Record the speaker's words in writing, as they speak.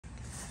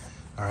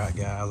All right,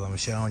 guys, I'm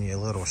showing you a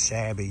little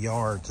shabby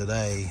yard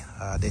today.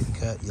 I didn't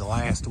cut you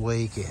last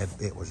week.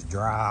 It was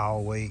dry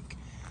all week,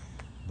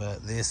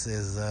 but this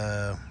is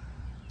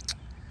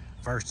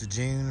 1st of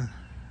June.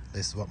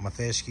 This is what my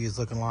fescue is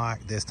looking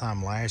like. This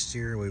time last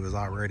year, we was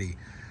already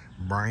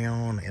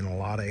brown in a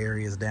lot of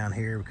areas down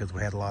here because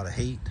we had a lot of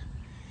heat.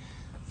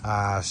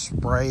 I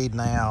sprayed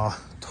now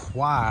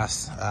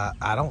twice.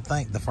 I don't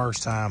think the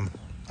first time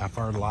I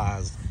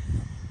fertilized,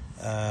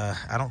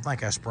 I don't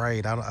think I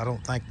sprayed. I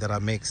don't think that I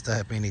mixed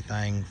up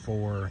anything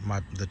for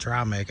the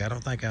trimec. I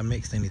don't think I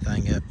mixed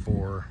anything up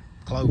for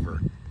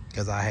clover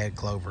because I had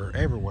clover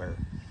everywhere.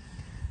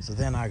 So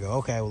then I go,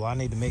 okay, well, I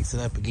need to mix it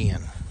up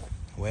again.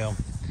 Well,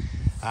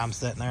 I'm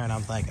sitting there and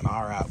I'm thinking,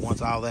 all right,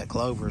 once all that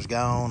clover is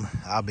gone,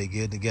 I'll be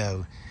good to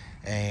go.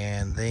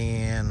 And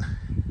then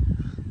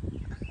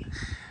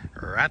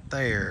right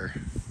there,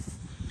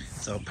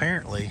 so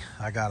apparently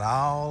I got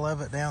all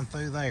of it down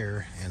through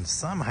there, and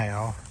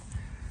somehow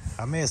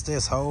I missed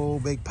this whole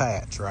big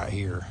patch right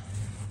here.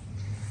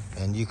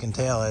 And you can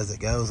tell as it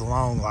goes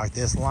along like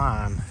this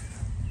line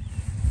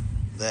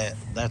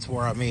that's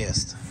where I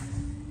missed.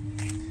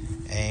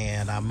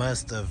 And I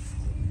must have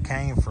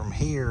came from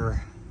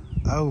here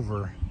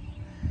over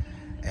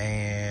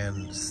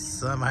and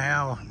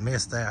somehow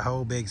missed that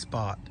whole big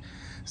spot.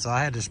 So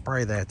I had to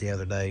spray that the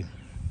other day.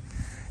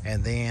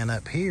 And then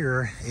up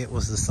here, it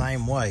was the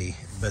same way,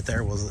 but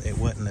it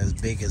wasn't as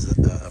big as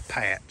a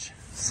patch.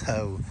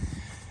 So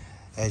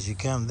as you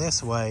come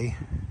this way,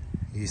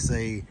 you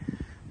see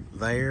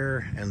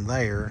there and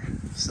there.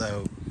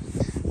 So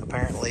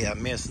apparently I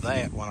missed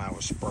that when I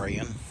was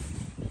spraying.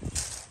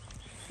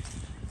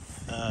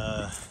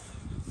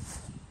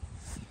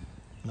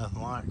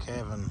 Nothing like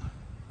having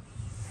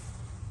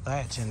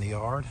thatch in the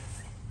yard.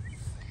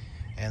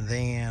 And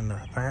then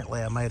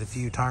apparently I made a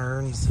few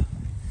turns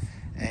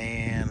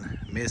and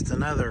missed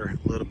another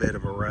little bit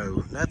of a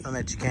row. Nothing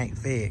that you can't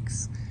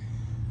fix.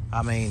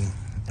 I mean,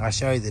 I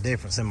show you the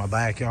difference in my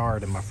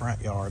backyard and my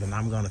front yard, and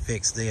I'm going to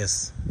fix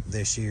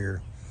this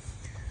year.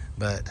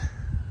 But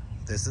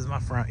this is my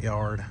front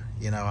yard.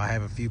 You know, I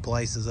have a few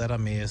places that I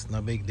missed,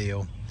 no big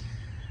deal.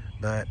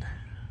 But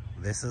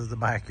this is the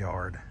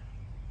backyard.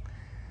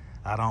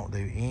 I don't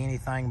do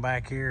anything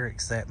back here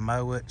except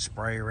mow it,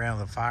 spray around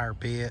the fire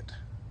pit,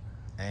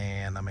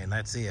 and I mean,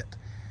 that's it.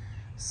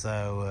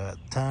 So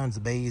tons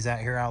of bees out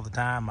here all the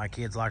time. My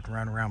kids like to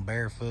run around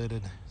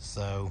barefooted,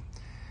 so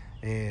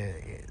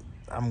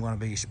I'm going to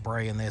be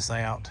spraying this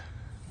out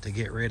to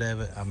get rid of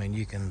it. I mean,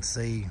 you can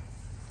see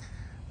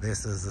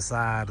this is the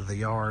side of the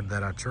yard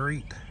that I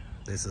treat.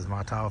 This is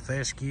my tall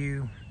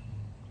fescue.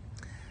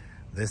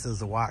 This is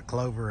the white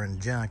clover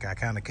and junk. I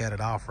kind of cut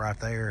it off right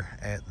there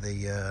at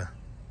the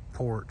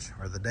porch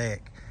or the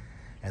deck,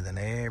 and then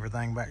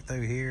everything back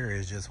through here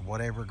is just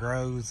whatever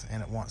grows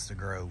and it wants to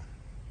grow.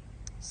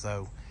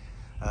 So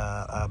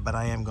but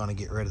I am going to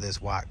get rid of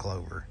this white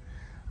clover.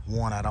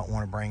 One, I don't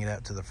want to bring it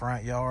up to the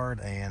front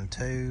yard, and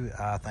two,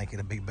 I think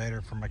it'll be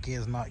better for my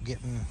kids not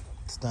getting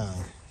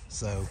stung.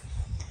 So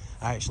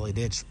I actually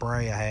did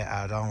spray.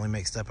 I'd only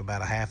mixed up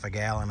about a half a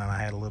gallon, and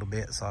I had a little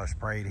bit, so I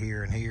sprayed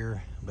here and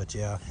here. But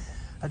yeah,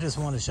 I just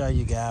want to show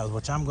you guys,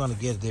 which I'm going to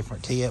get a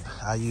different tip.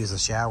 I use a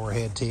shower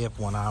head tip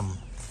when I'm,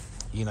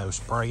 you know,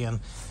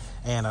 spraying,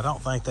 and I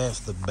don't think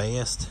that's the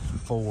best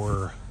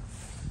for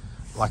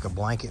like a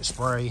blanket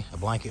spray. A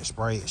blanket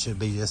spray, it should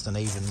be just an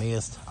even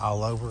mist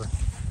all over.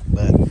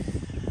 But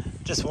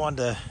just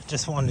wanted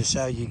to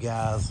show you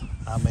guys.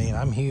 I mean,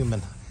 I'm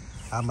human.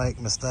 I make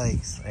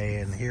mistakes,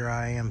 and here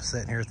I am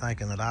sitting here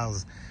thinking that I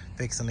was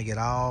fixing to get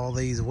all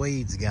these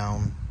weeds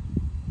gone,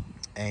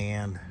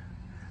 and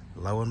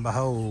lo and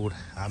behold,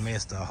 I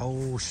missed a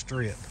whole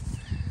strip.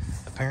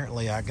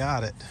 Apparently I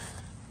got it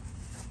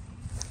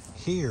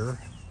here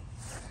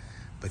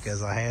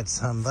because I had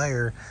some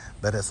there,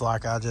 but it's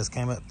like I just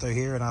came up through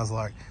here and I was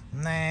like,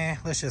 nah,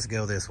 let's just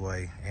go this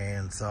way.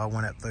 And so I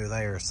went up through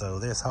there. So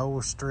this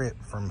whole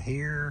strip from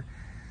here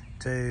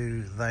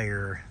to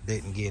there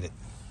didn't get it.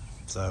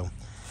 So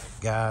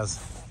guys,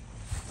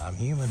 I'm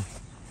human.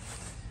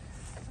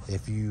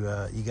 If you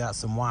got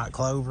some white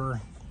clover,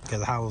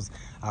 because I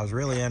was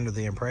really under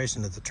the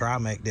impression that the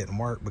trimec didn't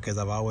work because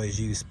I've always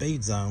used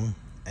Speed Zone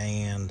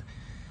and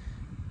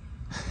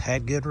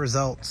had good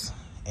results.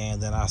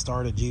 And then I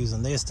started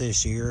using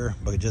this year,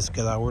 but just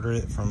because I ordered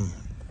it from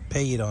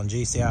Pete on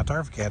GCI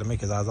Turf Academy,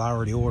 because I was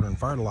already ordering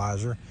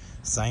fertilizer,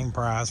 same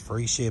price,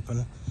 free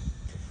shipping.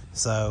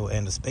 So,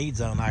 and the Speed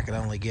Zone I could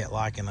only get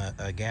like in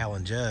a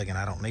gallon jug, and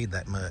I don't need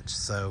that much.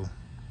 So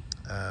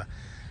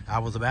I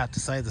was about to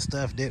say the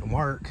stuff didn't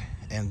work,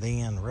 and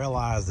then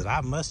realized that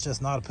I must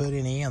just not have put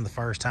any in the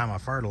first time I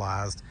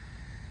fertilized.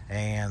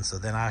 And so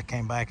then I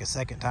came back a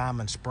second time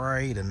and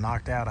sprayed and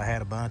knocked out. I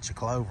had a bunch of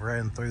clover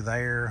in through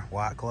there,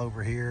 white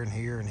clover here and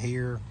here and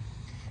here.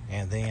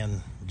 And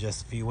then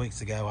just a few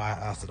weeks ago,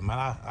 I said, man,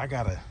 I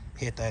gotta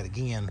hit that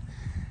again,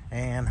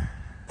 and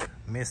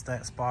missed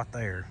that spot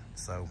there.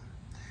 So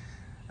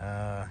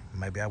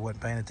maybe I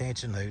wasn't paying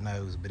attention, who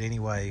knows. But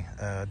anyway,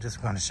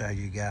 just going to show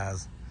you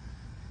guys,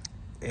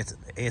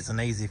 it's an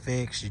easy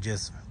fix. You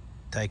just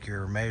take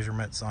your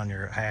measurements on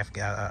your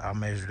I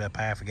measured up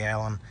half a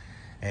gallon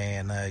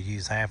and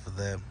use half of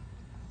the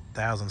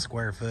 1,000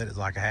 square foot. It's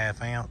like a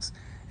half ounce,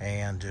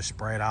 and just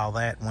sprayed all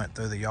that. Went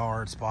through the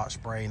yard, spot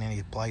spraying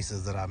any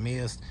places that I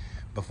missed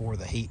before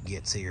the heat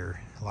gets here.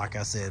 Like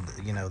I said,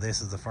 you know,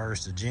 this is the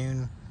 1st of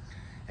June,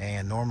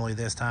 and normally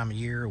this time of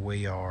year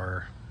we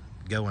are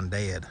going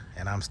dead,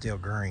 and I'm still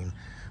green.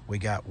 We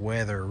got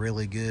weather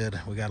really good.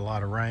 We got a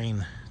lot of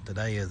rain.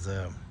 Today is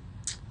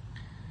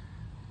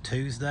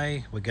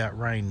Tuesday. We got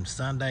rain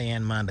Sunday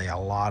and Monday, a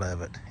lot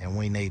of it, and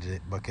we needed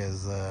it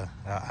because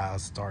I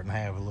was starting to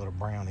have a little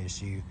brown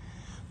issue.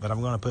 But I'm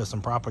going to put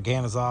some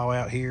propaganazole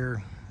out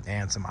here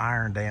and some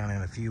iron down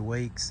in a few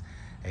weeks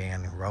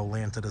and roll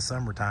into the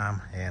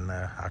summertime, and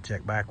I'll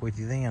check back with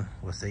you then.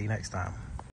 We'll see you next time.